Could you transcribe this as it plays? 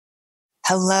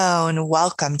Hello and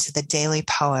welcome to the Daily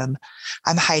Poem.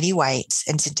 I'm Heidi White,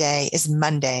 and today is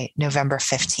Monday, November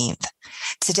 15th.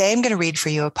 Today I'm going to read for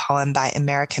you a poem by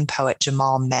American poet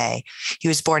Jamaal May. He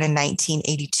was born in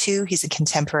 1982. He's a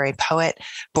contemporary poet,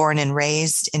 born and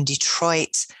raised in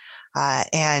Detroit.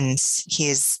 And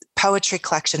his poetry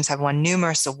collections have won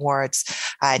numerous awards,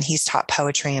 and he's taught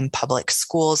poetry in public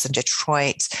schools in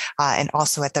Detroit and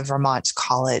also at the Vermont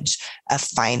College of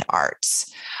Fine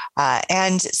Arts.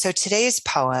 And so today's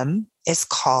poem is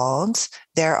called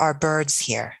There Are Birds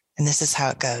Here, and this is how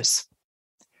it goes.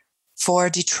 For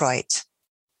Detroit,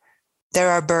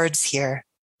 there are birds here.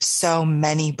 So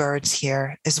many birds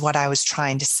here is what I was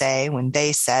trying to say when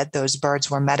they said those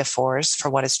birds were metaphors for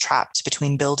what is trapped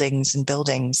between buildings and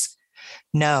buildings.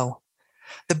 No,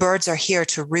 the birds are here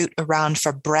to root around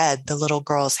for bread the little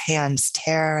girl's hands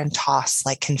tear and toss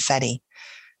like confetti.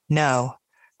 No,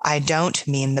 I don't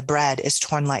mean the bread is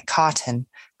torn like cotton.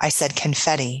 I said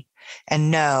confetti. And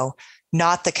no,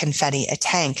 not the confetti a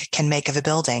tank can make of a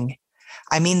building.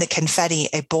 I mean the confetti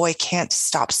a boy can't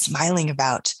stop smiling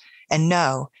about. And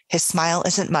no, his smile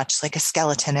isn't much like a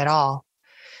skeleton at all.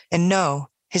 And no,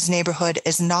 his neighborhood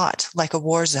is not like a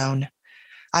war zone.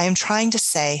 I am trying to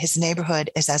say his neighborhood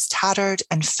is as tattered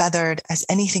and feathered as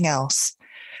anything else,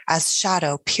 as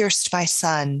shadow pierced by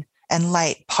sun and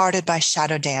light parted by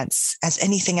shadow dance as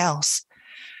anything else.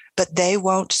 But they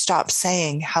won't stop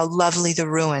saying how lovely the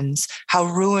ruins, how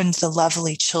ruined the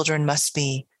lovely children must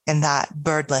be in that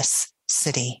birdless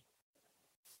city.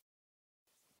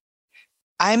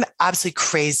 I'm absolutely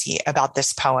crazy about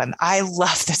this poem. I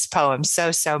love this poem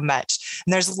so much.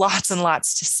 And there's lots and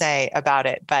lots to say about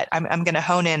it, but I'm going to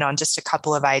hone in on just a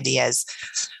couple of ideas.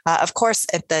 Of course,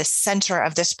 at the center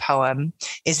of this poem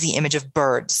is the image of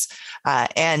birds.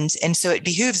 And so it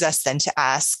behooves us then to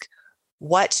ask,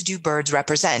 what do birds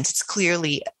represent? It's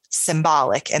clearly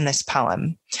symbolic in this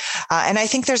poem. And I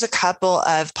think there's a couple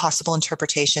of possible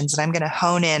interpretations, and I'm going to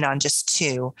hone in on just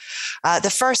two.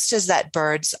 The first is that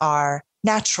birds are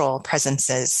natural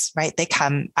presences, right? They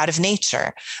come out of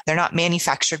nature. They're not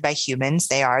manufactured by humans.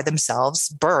 They are themselves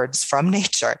birds from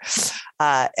nature.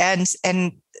 And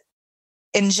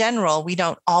in general, we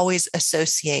don't always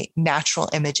associate natural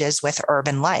images with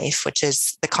urban life, which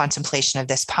is the contemplation of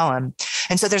this poem.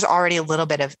 And so there's already a little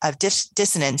bit of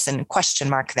dissonance and question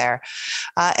mark there.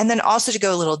 And then also to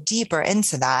go a little deeper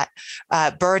into that,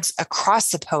 birds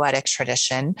across the poetic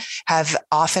tradition have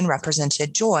often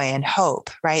represented joy and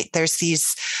hope, right? There's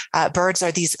these, birds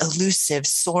are these elusive,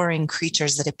 soaring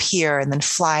creatures that appear and then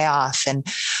fly off,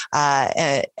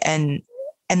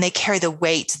 and they carry the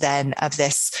weight then of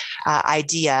this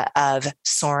idea of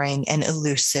soaring and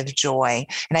elusive joy.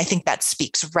 And I think that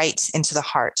speaks right into the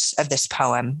heart of this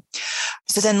poem.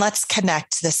 So then let's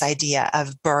connect this idea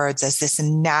of birds as this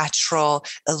natural,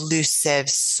 elusive,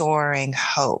 soaring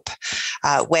hope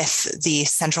with the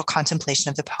central contemplation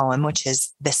of the poem, which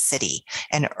is the city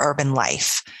and urban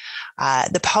life.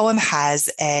 The poem has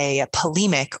a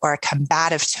polemic or a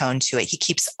combative tone to it. He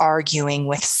keeps arguing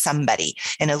with somebody,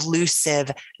 an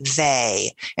elusive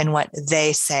they, and what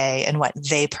they say and what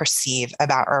they perceive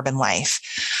about urban life.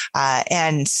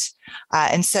 And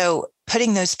so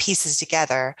putting those pieces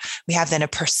together, we have then a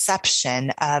perception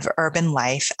of urban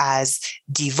life as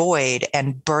devoid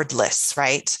and birdless,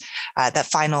 right? That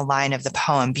final line of the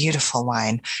poem, beautiful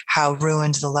line, how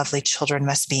ruined the lovely children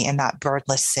must be in that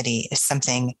birdless city, is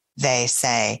something they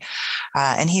say.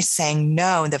 And he's saying,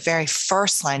 no, the very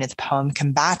first line of the poem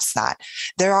combats that.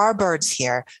 There are birds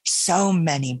here. So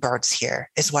many birds here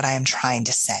is what I am trying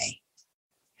to say.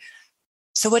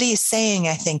 So what he is saying,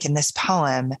 I think, in this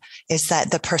poem is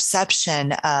that the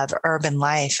perception of urban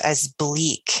life as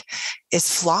bleak is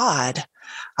flawed.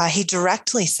 He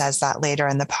directly says that later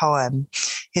in the poem.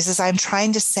 He says, I'm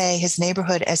trying to say his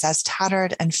neighborhood is as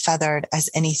tattered and feathered as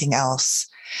anything else.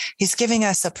 He's giving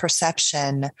us a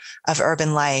perception of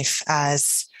urban life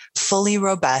as fully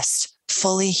robust,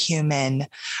 fully human,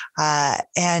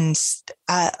 and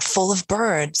full of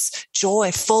birds,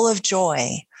 joy, full of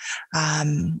joy.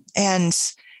 And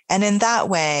in that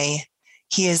way,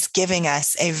 he is giving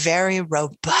us a very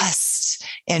robust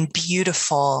and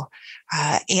beautiful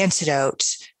antidote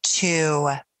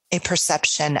to a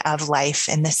perception of life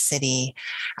in the city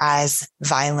as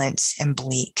violent and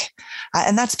bleak.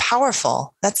 And that's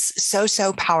powerful. That's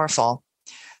so powerful.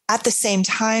 At the same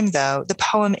time, though, the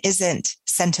poem isn't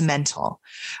sentimental.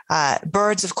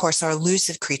 Birds, of course, are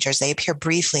elusive creatures. They appear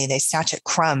briefly. They snatch at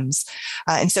crumbs.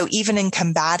 And so even in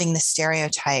combating the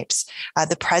stereotypes,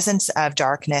 the presence of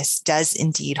darkness does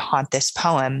indeed haunt this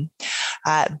poem.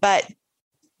 But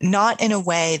not in a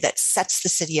way that sets the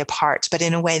city apart, but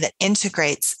in a way that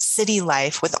integrates city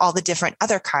life with all the different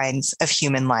other kinds of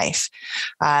human life.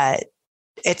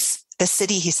 It's the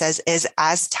city, he says, is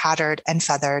as tattered and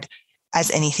feathered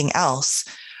as anything else.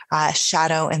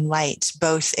 Shadow and light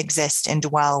both exist and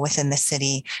dwell within the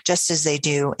city, just as they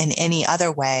do in any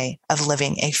other way of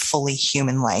living a fully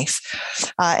human life.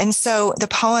 And so the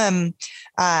poem,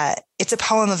 it's a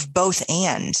poem of both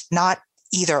and, not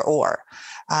either or.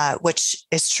 Which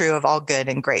is true of all good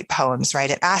and great poems,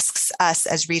 right? It asks us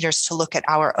as readers to look at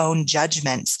our own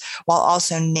judgments while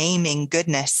also naming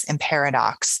goodness and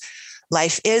paradox.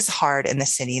 Life is hard in the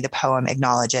city, the poem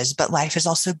acknowledges, but life is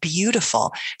also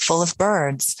beautiful, full of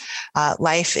birds.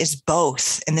 Life is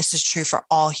both, and this is true for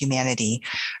all humanity.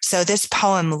 So this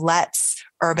poem lets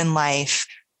urban life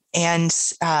and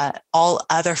all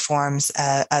other forms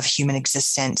of human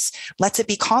existence, lets it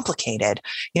be complicated,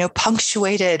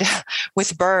 punctuated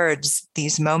with birds,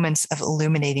 these moments of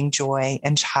illuminating joy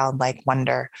and childlike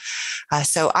wonder.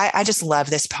 So I just love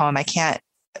this poem. I can't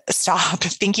stop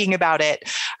thinking about it.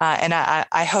 And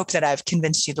I hope that I've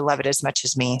convinced you to love it as much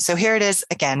as me. So here it is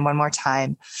again, one more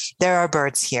time. There Are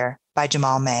Birds Here by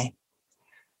Jamaal May.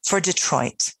 For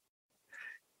Detroit.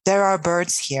 There are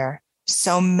birds here.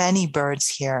 So many birds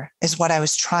here is what I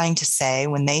was trying to say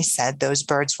when they said those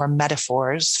birds were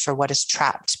metaphors for what is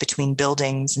trapped between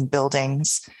buildings and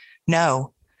buildings.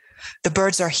 No, the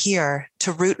birds are here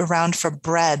to root around for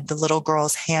bread the little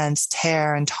girl's hands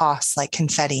tear and toss like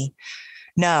confetti.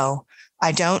 No,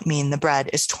 I don't mean the bread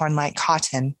is torn like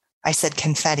cotton. I said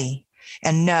confetti.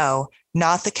 And no,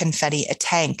 not the confetti a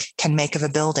tank can make of a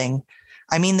building.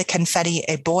 I mean the confetti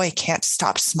a boy can't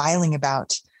stop smiling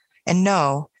about. And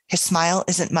no, his smile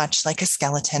isn't much like a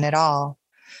skeleton at all.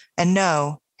 And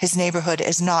no, his neighborhood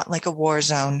is not like a war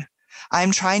zone.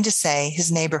 I'm trying to say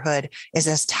his neighborhood is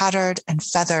as tattered and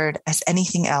feathered as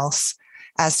anything else,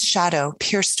 as shadow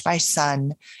pierced by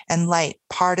sun and light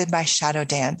parted by shadow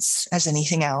dance as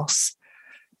anything else.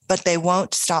 But they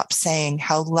won't stop saying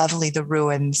how lovely the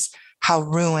ruins, how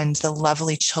ruined the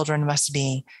lovely children must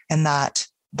be in that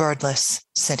birdless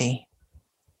city.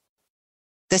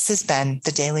 This has been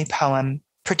The Daily Poem,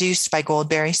 produced by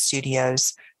Goldberry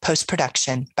Studios,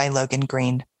 post-production by Logan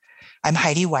Green. I'm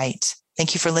Heidi White.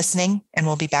 Thank you for listening, and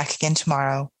we'll be back again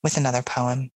tomorrow with another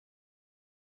poem.